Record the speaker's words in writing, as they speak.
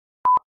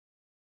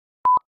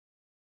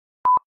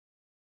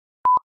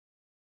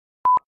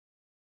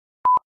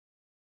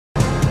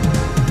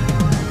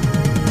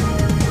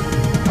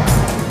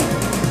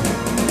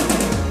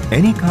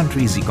Any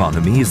country's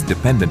economy is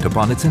dependent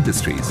upon its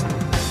industries,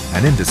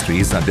 and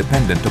industries are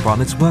dependent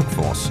upon its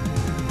workforce.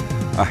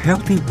 A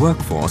healthy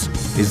workforce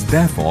is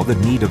therefore the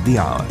need of the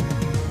hour.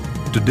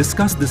 To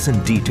discuss this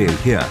in detail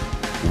here,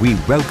 we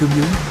welcome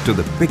you to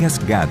the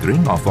biggest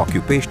gathering of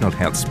occupational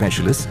health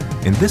specialists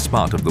in this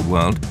part of the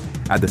world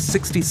at the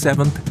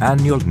 67th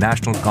Annual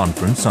National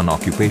Conference on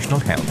Occupational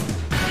Health.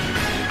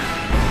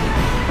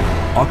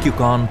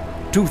 OCCUCON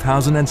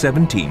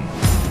 2017.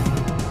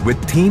 With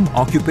theme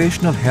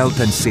Occupational Health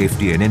and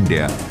Safety in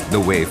India, the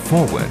way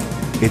forward,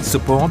 it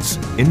supports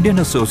Indian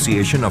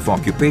Association of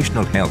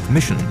Occupational Health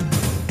mission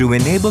to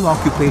enable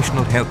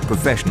occupational health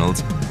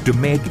professionals to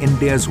make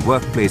India's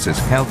workplaces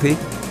healthy,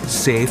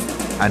 safe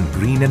and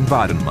green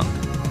environment,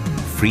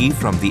 free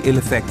from the ill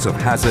effects of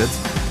hazards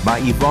by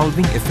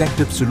evolving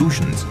effective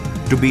solutions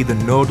to be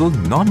the nodal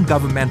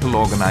non-governmental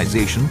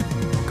organization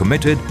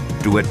committed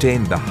to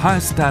attain the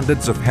highest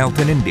standards of health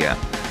in India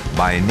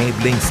by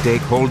enabling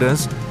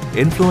stakeholders,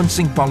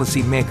 influencing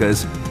policy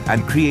makers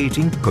and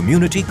creating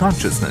community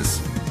consciousness.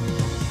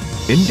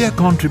 India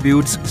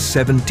contributes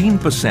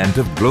 17%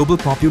 of global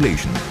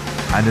population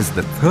and is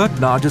the third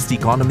largest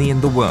economy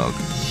in the world.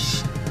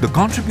 The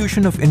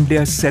contribution of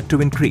India is set to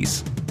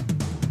increase.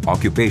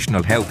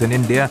 Occupational health in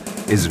India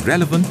is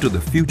relevant to the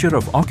future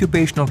of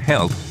occupational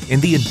health in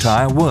the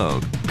entire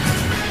world.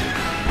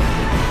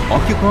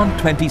 OCCUCON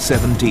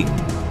 2017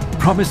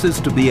 promises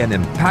to be an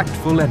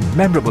impactful and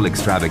memorable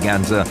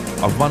extravaganza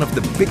of one of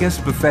the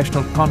biggest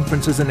professional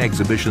conferences and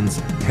exhibitions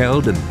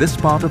held in this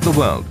part of the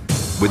world,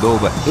 with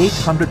over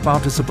 800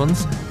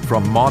 participants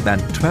from more than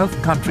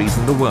 12 countries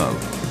in the world.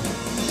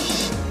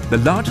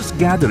 The largest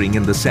gathering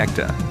in the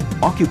sector,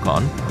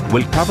 OCCUCON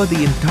will cover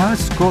the entire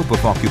scope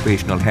of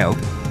occupational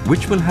health,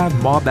 which will have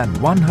more than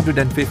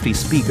 150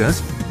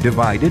 speakers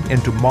divided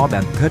into more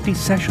than 30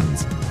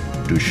 sessions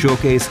to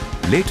showcase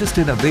latest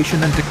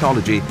innovation and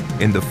technology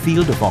in the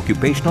field of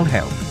occupational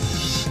health.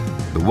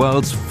 The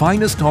world's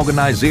finest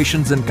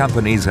organizations and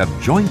companies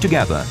have joined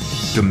together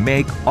to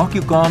make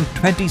OCCUCON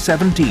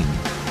 2017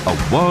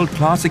 a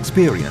world-class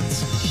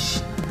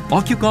experience.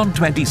 OCCUCON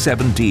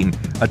 2017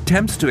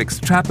 attempts to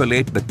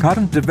extrapolate the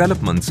current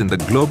developments in the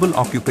global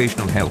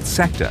occupational health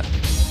sector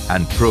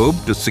and probe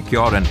to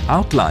secure an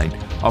outline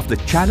of the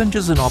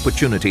challenges and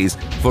opportunities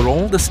for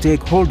all the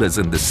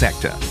stakeholders in this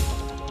sector.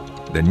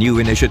 The new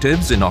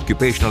initiatives in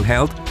occupational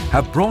health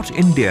have brought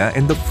India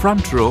in the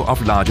front row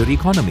of larger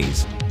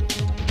economies.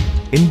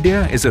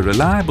 India is a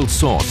reliable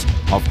source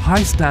of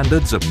high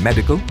standards of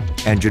medical,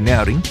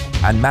 engineering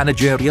and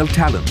managerial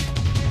talent.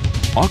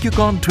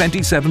 OCCUCON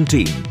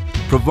 2017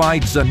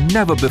 provides a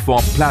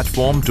never-before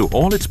platform to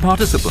all its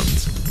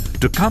participants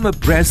to come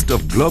abreast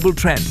of global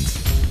trends,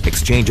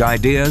 exchange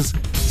ideas,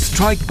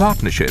 strike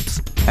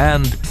partnerships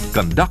and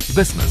conduct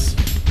business.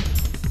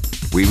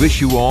 We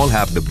wish you all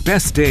have the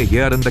best day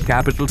here in the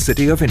capital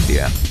city of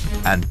India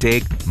and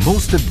take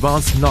most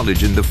advanced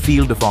knowledge in the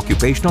field of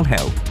occupational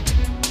health.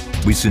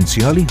 We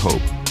sincerely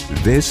hope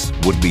this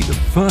would be the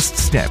first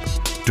step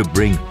to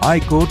bring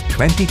OCCUCON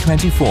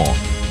 2024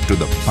 to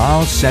the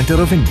power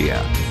center of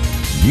India,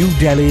 New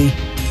Delhi,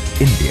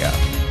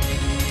 India.